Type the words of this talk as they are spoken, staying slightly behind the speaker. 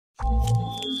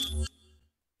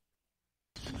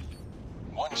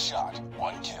One shot,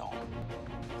 one kill.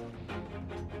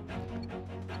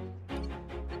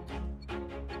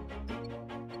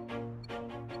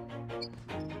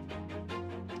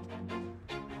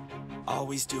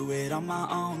 Always do it on my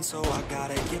own, so I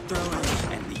gotta get through it.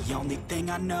 And the only thing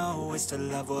I know is to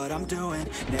love what I'm doing.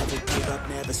 Never give up,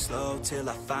 never slow, till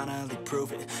I finally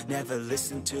prove it. Never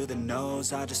listen to the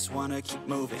no's, I just wanna keep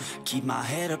moving. Keep my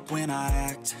head up when I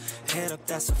act, head up,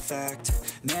 that's a fact.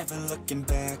 Never looking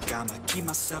back, I'ma keep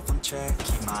myself on track.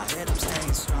 Keep my head up,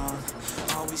 staying strong,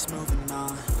 always moving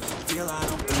on. Feel I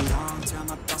don't belong, tell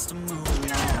my thoughts to move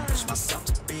along. Push myself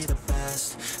to be the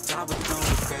best, die with no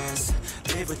regrets.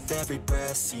 Live with every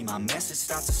breath, see my message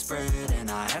start to spread. And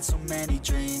I had so many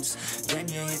dreams, then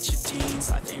you hit your teens.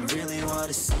 Life ain't really what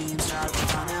it seems, try to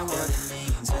find out what it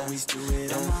means. Always do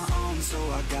it on my own, so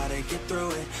I gotta get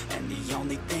through it. And the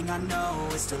only thing I know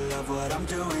is to love what I'm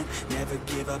doing. Never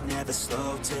give up, never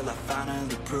slow, till I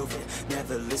finally prove it.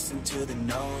 Never listen to the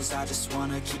no's, I just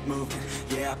wanna keep moving.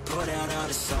 Yeah, I put out all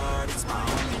this art, it's my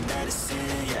only medicine.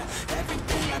 Yeah,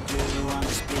 everything I do, I'm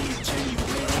just being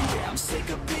genuine. Yeah, I'm sick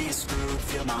of being screwed,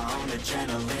 feel my own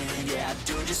adrenaline. Yeah, I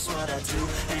do just what I do,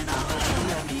 and I hope you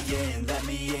let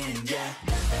me in, yeah.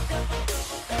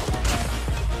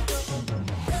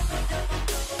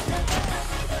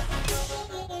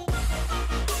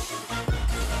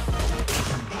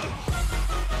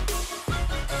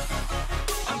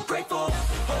 I'm grateful,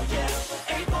 oh yeah,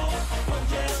 able, oh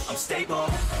yeah, I'm stable,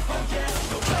 oh yeah,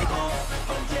 no label,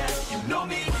 oh yeah, you know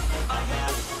me, I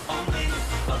have only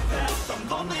a path, I'm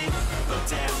lonely, but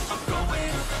damn, I'm going to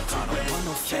win. I don't want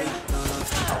no fake love,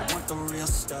 I want the real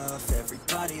stuff.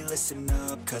 Everybody listen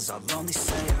up, cause I'll only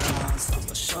say it once. I'm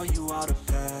gonna show you all the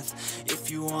path, if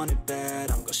you want it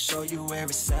bad. I'm gonna show you where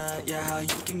it's at, yeah, how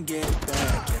you can get it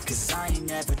back. Yeah, cause I ain't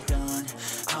never done,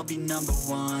 I'll be number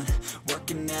one.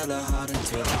 Working hella hard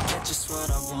until I get just what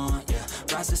I want, yeah.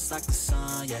 Rises like the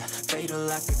sun, yeah, fatal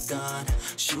like a gun.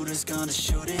 Shooter's gonna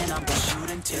shoot it, I'm gonna shoot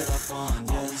until I won,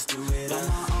 yeah. Always do it on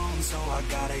my own, so I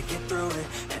gotta get through it.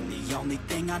 And the only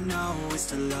thing I know is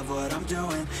to love what I'm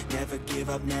doing. Never give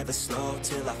up, never slow,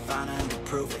 till I finally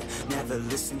prove it. Never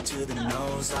listen to the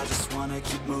no's, I just wanna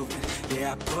keep moving.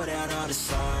 Yeah, I put out all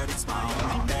this art, it's my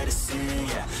only medicine.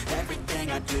 Yeah,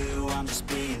 everything I do, I'm just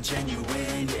being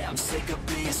genuine. Yeah, I'm sick of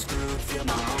being screwed, feel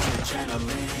my own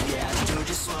adrenaline. Yeah, I do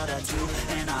just what I do,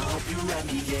 and I hope you let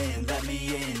me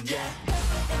in, yeah.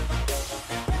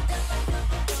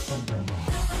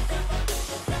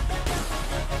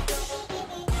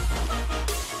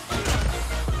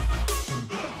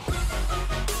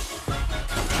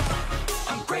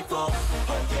 I'm grateful,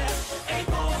 oh yeah,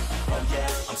 able, oh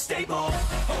yeah, I'm stable,